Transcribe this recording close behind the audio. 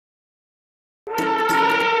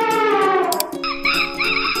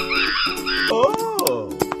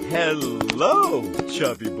Hello,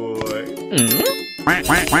 chubby boy.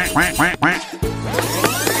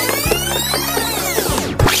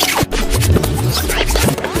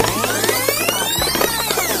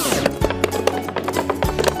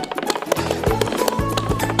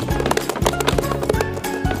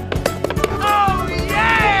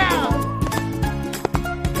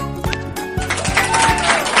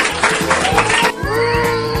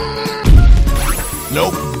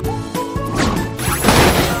 Nope.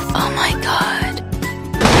 Oh my god.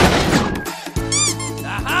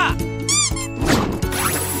 Aha!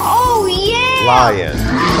 Oh yeah! Lion.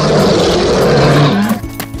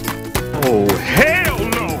 Oh, hell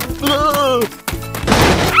no!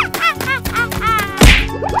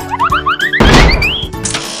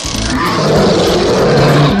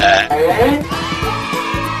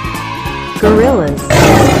 Gorillas.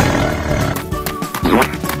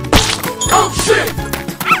 Oh shit!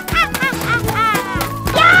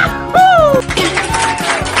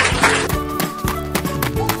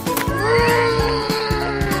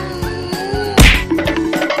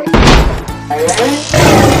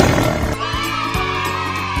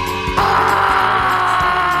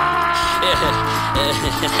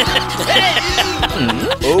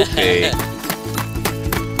 Okay.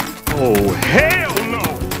 Oh, hell no!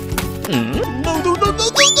 No, no, no, no, no, no,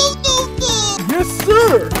 no, no! Yes,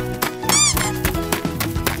 sir!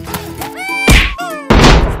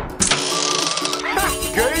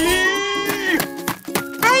 Gay!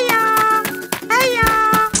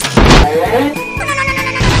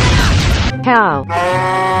 Cow.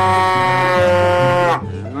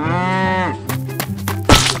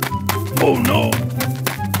 Oh no!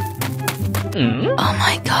 Oh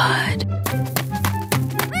my god.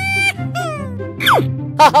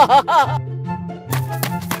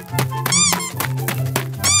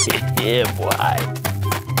 Yeah, boy.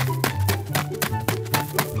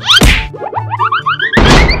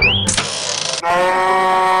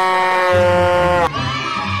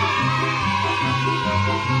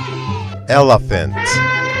 Elephant.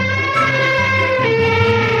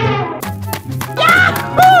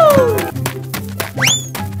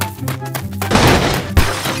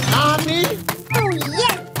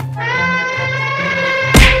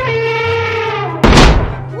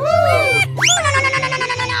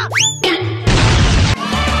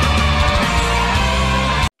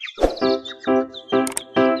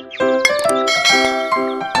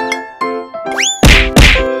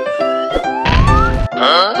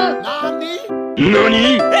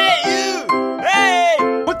 Nani? Hey you! Hey!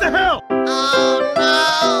 What the hell?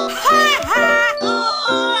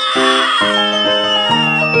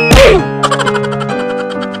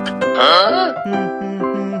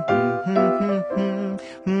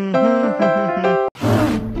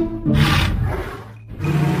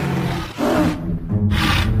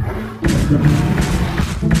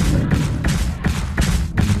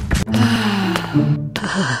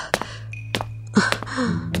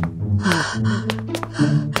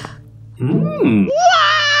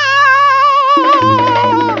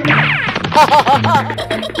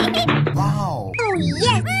 Wow. Oh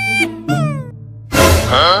yes!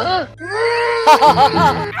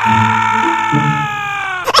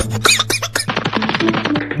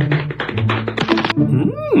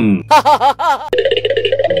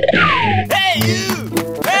 Hey you!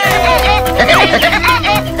 Hey! Hey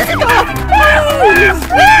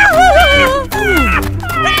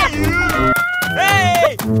you!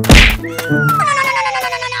 Hey!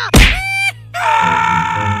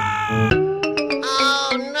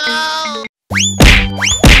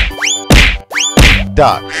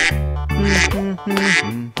 Duck.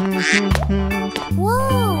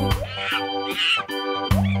 Whoa!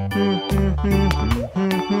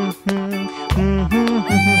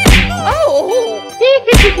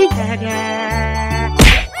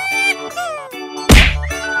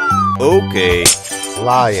 Okay.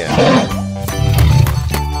 Lion.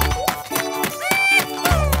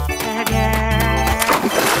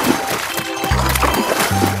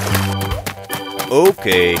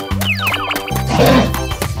 Okay.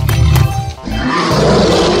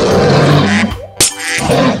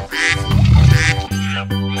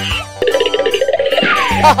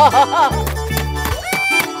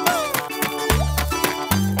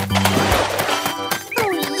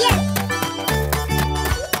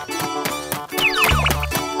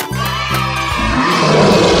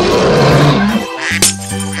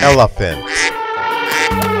 Elephant.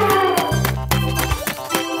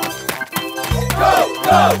 Go!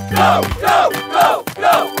 Go! Go! Go! Go!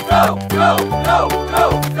 Go! Go! Go! Go! Go!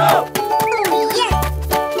 Go!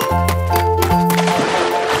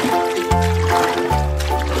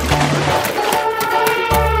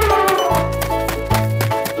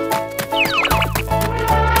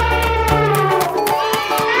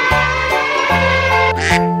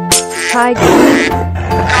 Tiger.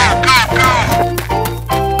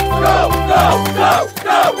 Go, go, go,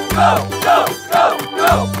 go, go, go, go,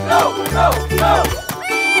 go, go, go, go.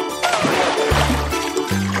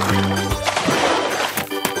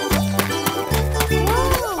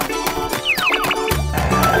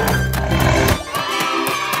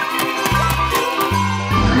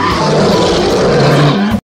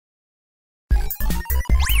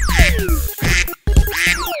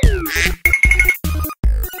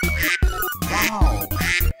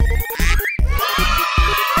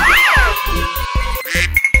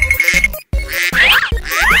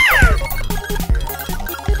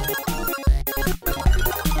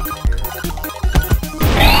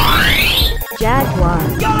 Jaguar.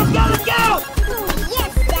 Go, go, go!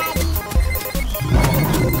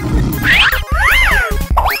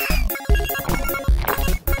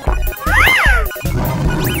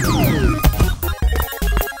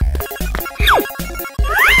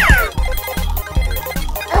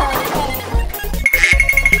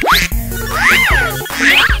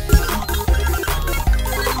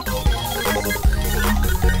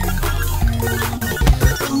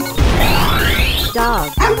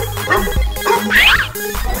 Dog.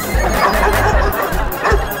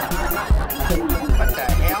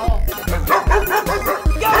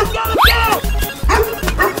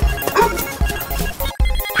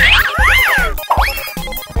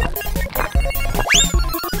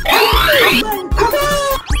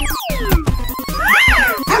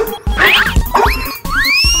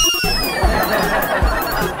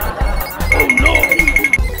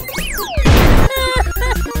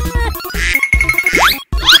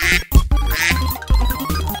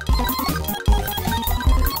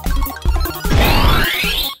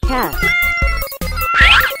 Cat.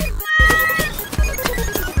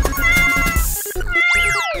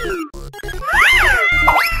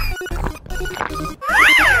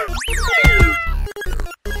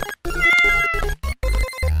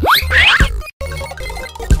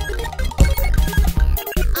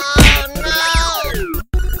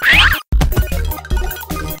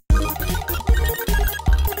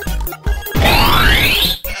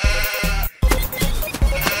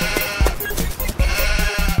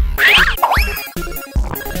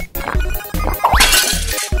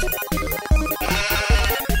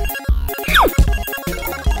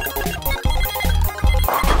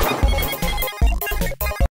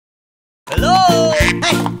 Hello!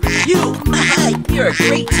 Hey, you! You're a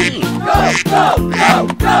great team! Go, go, go,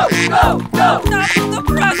 go, go, go! Stop the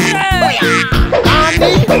process!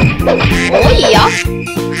 Oh yeah.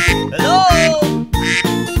 Hello!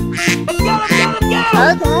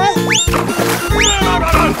 Oh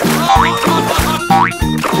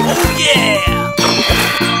yeah!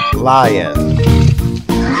 Lion.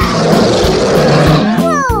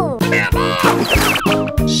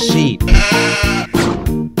 Sheep.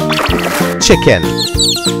 Chicken.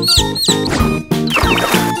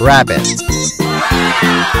 Rabbit.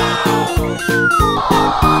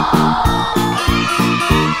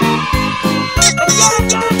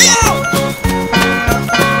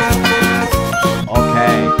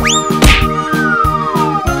 Okay.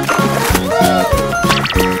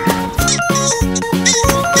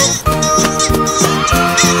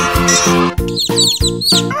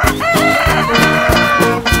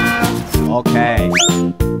 Okay.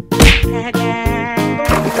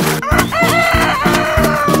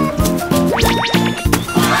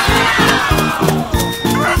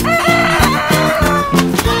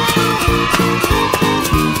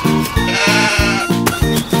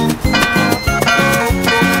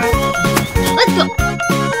 Let's go.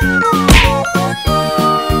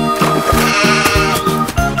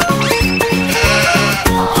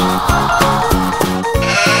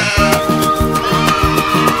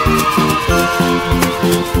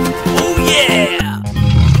 Oh yeah!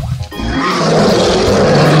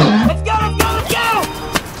 Let's go, let's go, let's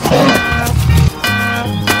go!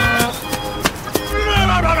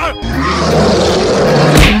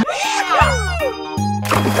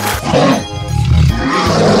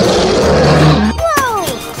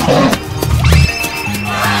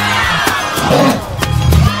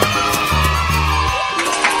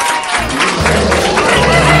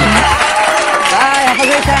 Bye, have a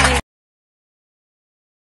great time!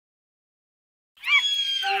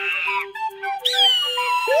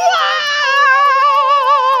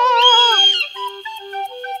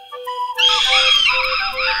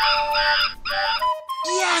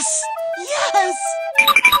 Yes! Yes!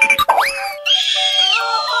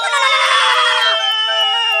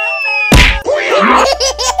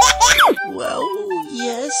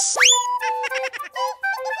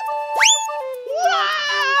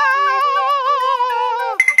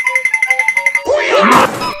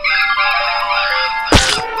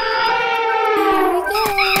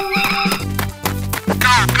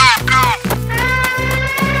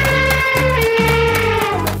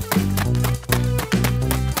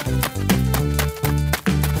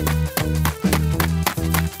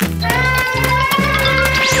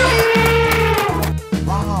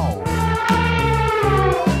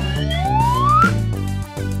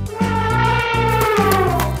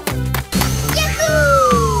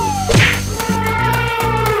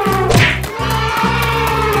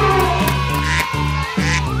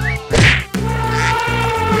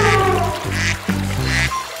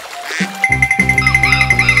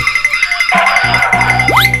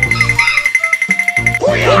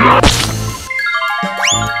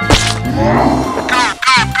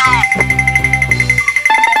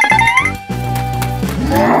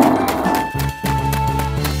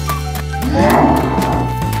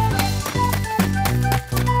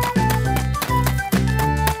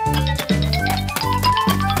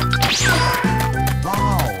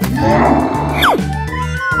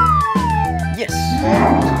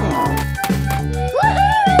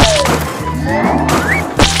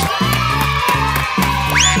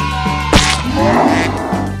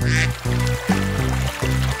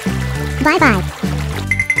 Bye-bye.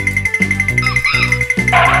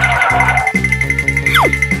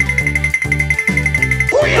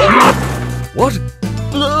 What?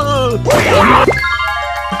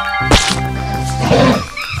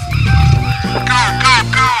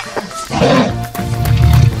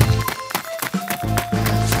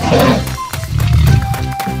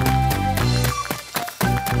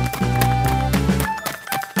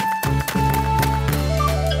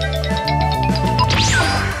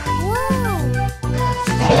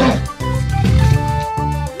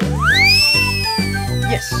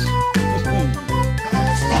 Yes.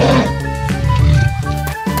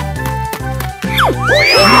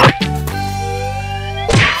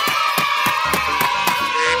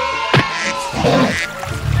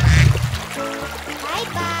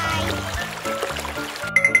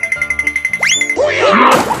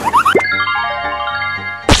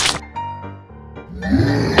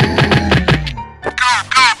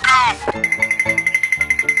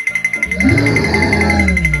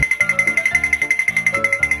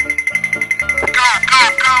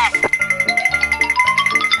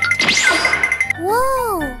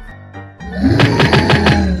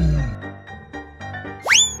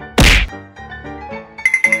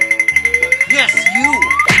 Yes, you!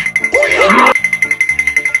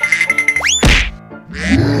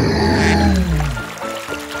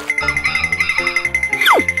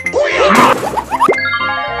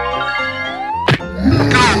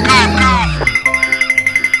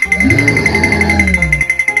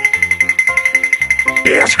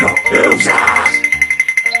 Let's go.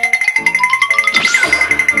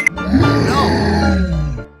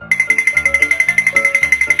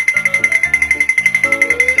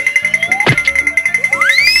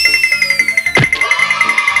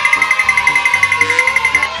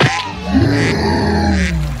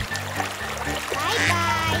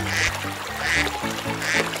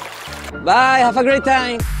 Bye, have a great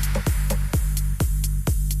time!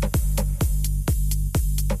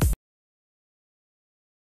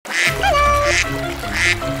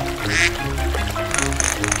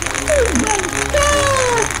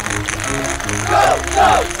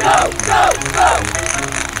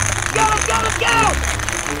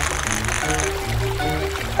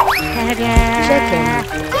 Chicken.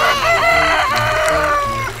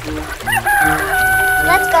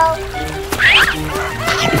 Let's go.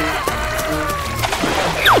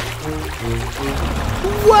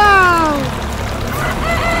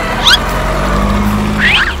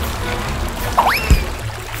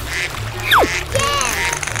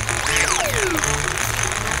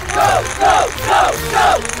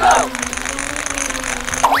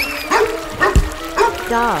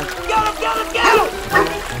 Dog.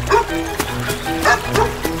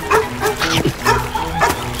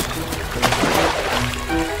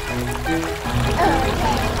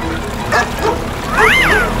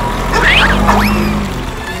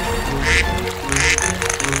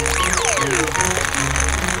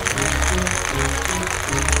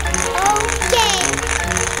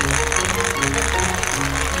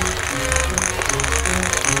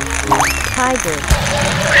 Tiger.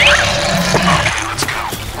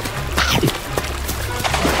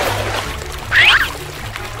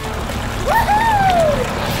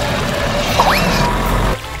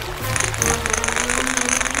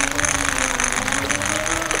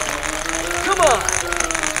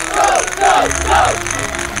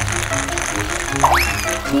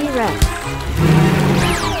 T-Rex.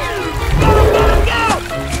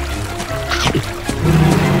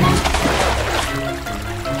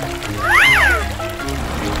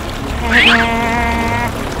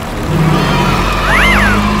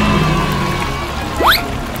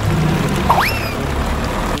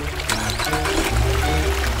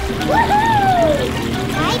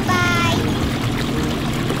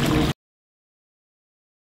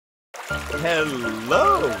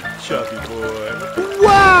 Hello, chubby boy.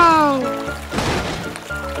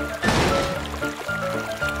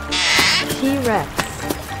 T-Rex.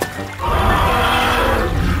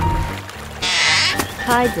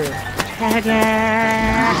 Tiger.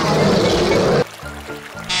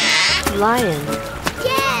 Lion.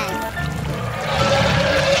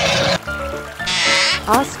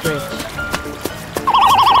 Ostrich.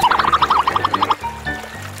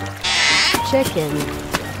 Chicken.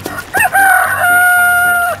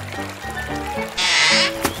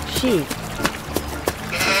 Sheep.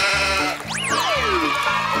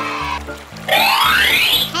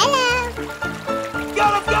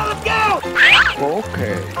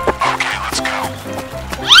 Okay.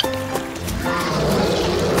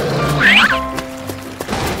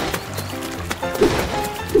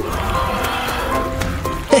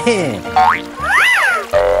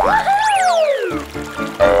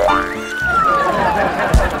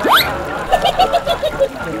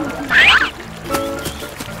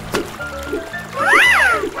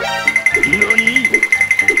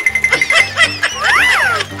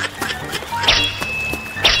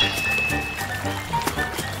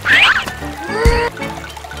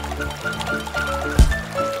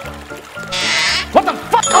 What the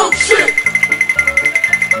fuck? Oh shit!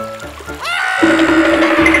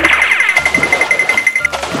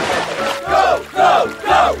 Go, go,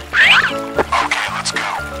 go! Okay, let's go.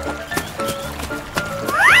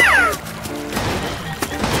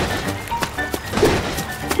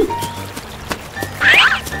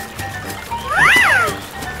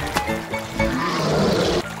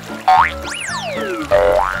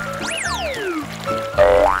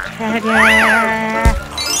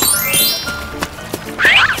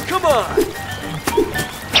 Come on!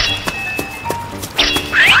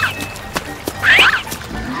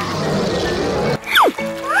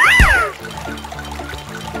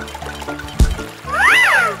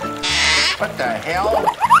 What the hell?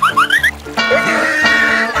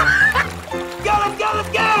 Get him,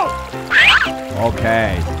 go!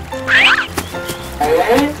 Okay.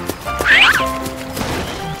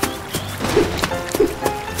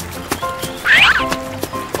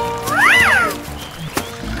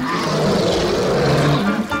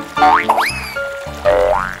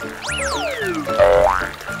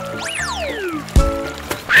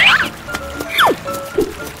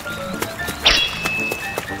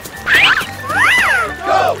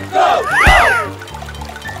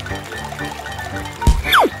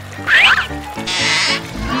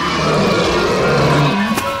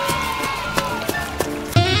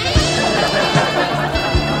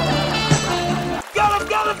 Go,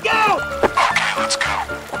 go, go! Get him, go! Okay, let's go.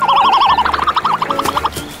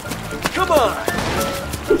 Come on!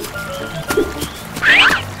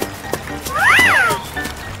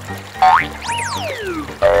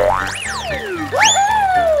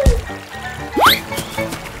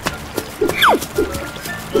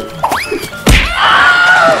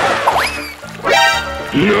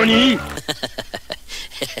 NANI?!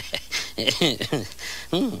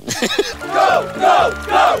 Go, go,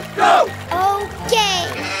 go, go! Okay.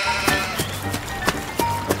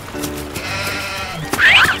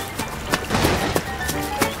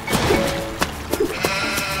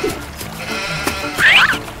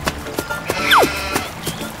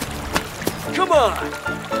 Come on!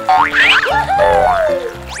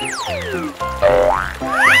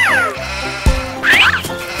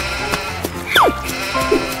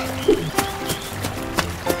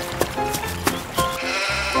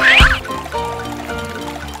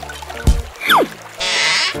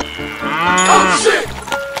 Oh shit!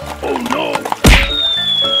 Oh no!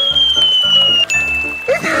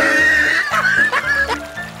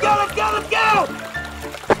 Get him, go! Okay, let's go.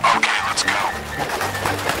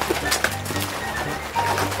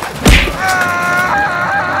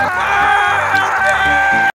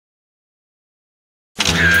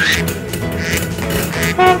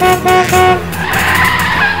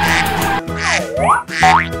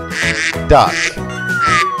 Duck.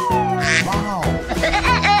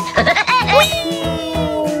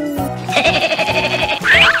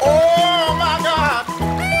 Oh my god!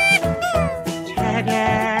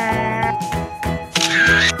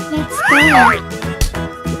 Let's go.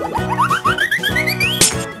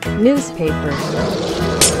 Newspaper.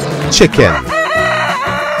 Chicken.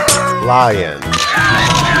 Lion.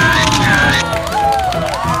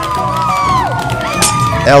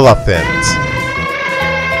 Elephant.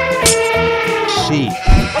 Sheep.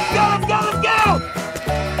 Go!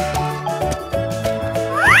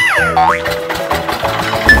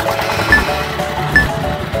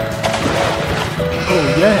 Oh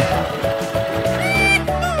yeah!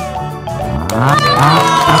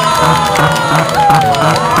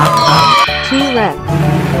 T-Rex.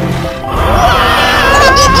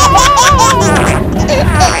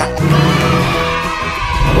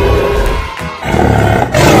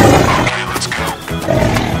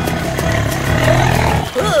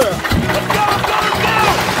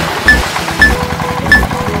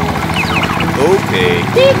 Okay.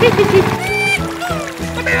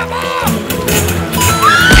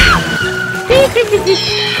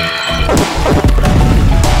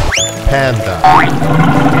 Panda.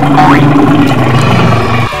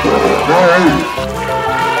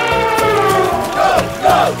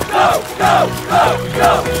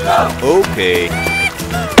 Okay.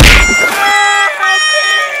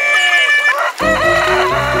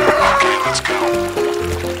 Let's go.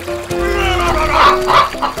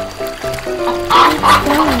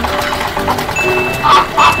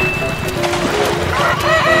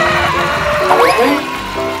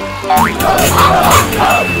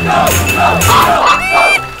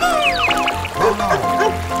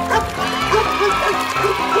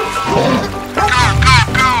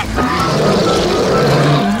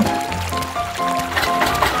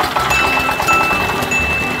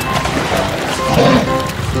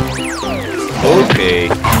 Okay.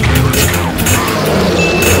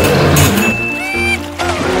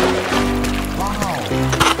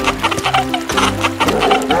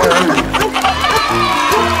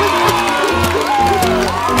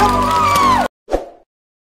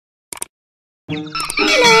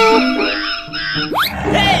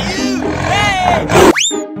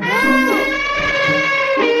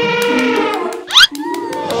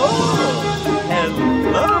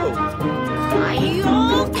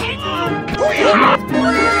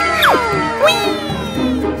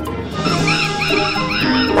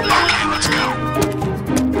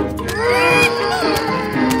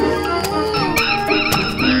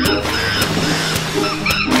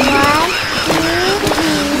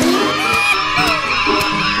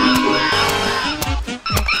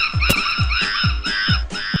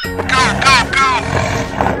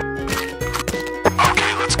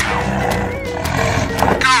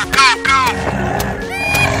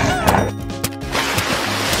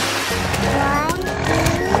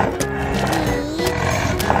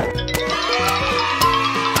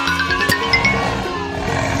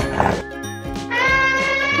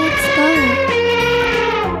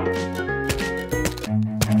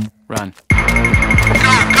 Run.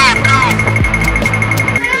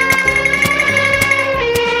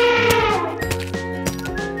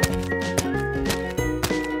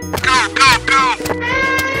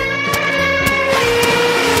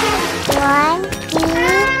 One, two,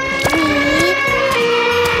 three.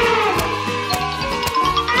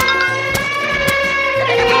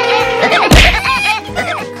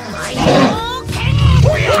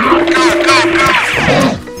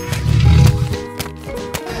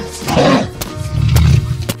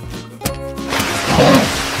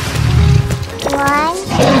 One,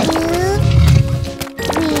 two, three.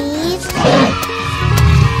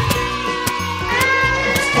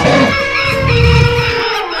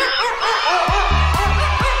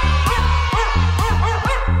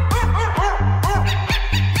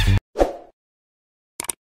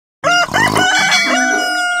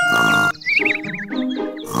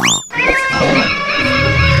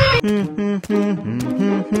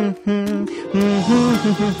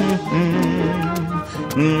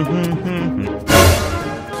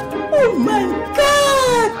 Oh my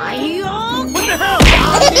god! What the hell?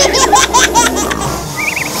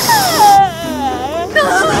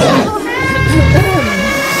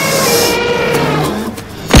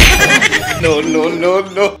 No, no, no,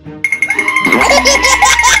 no.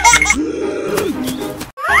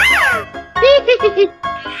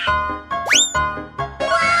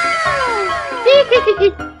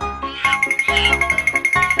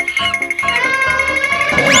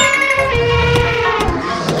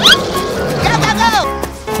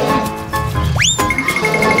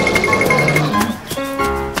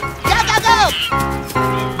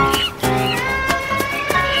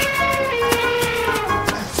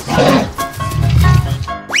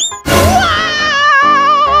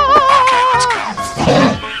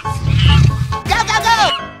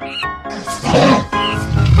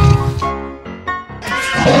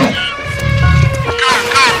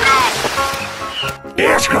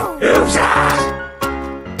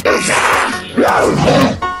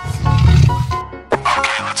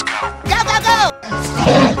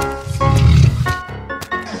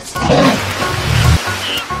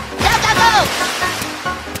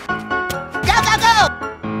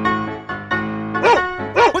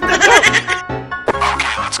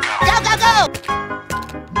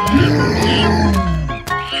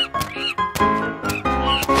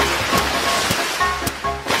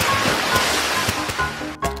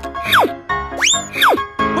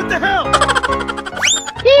 What the hell?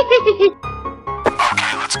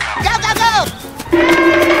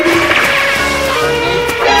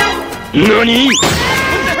 Nani?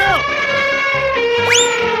 What the hell?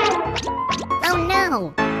 Oh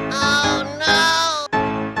no!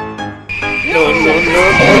 No, no, no,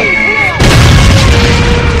 no.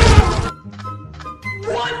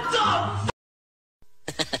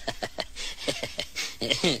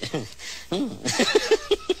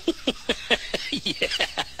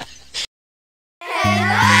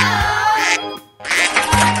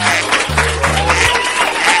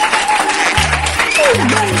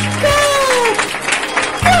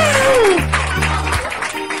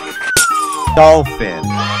 Dolphin.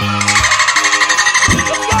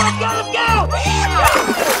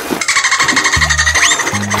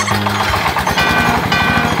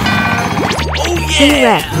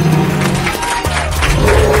 T-Rex.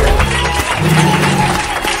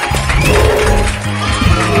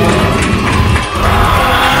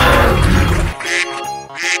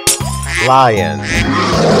 Lion.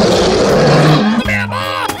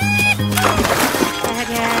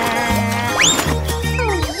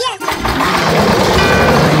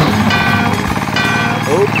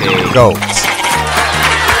 Okay. Goat.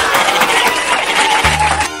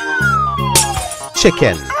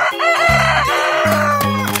 Chicken.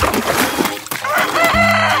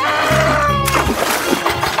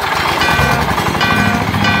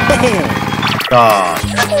 Dog.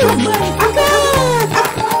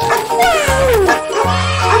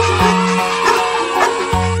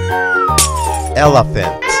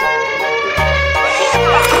 Elephant.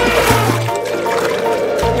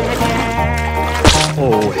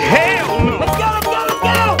 Oh, hell no! Let's go, let's go, let's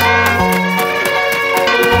go!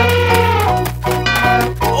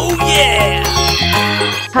 Oh, yeah!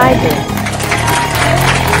 Tiger.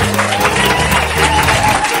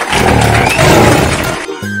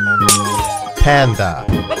 Panda.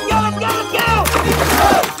 Let's go, let's go, let's go!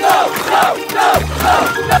 Go, go, go, go, go,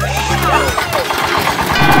 go!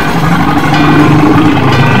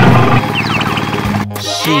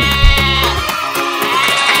 Sheep.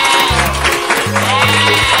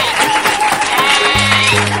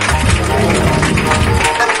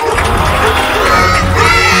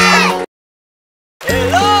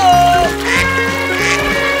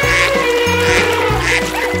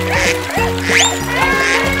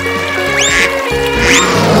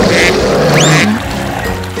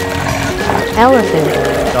 Elephant.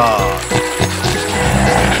 Dog.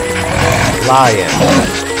 Lion.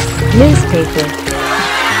 Newspaper.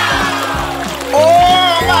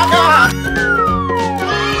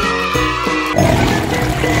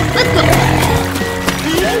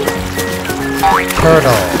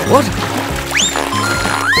 Turtle. What?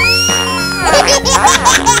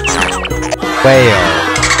 Whale.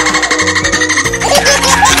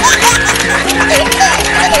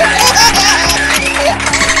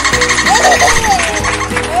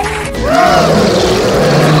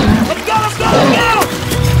 Let's go, let's go, let's go!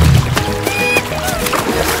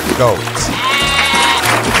 Goat.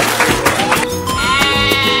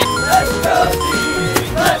 Let's go, team!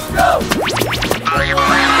 Let's go!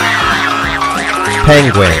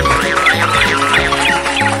 Penguin.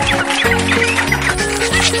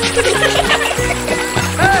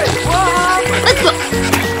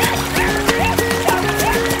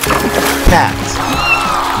 Cat.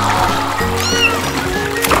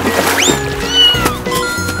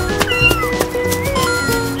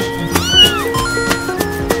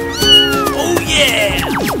 Oh, yeah!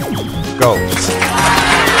 Goat.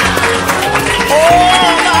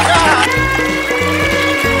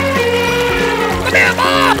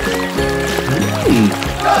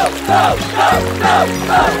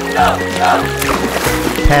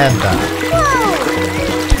 Panda.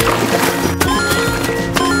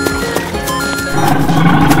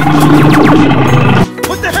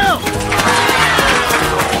 What the hell?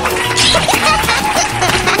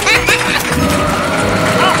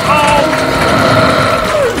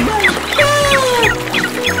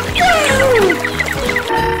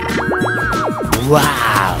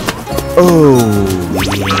 Wow. Oh,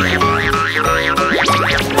 yeah.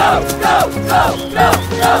 Go, go, go, go,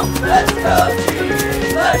 go! Let's go, team!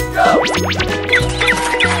 Let's go!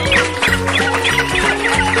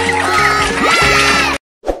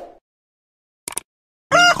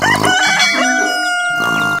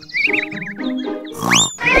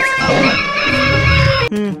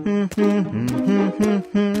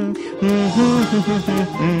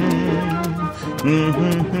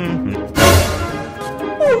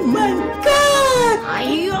 Oh my god!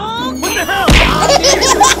 What the hell?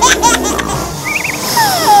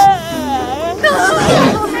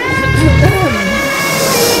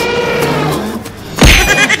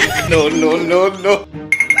 No, no, no, no.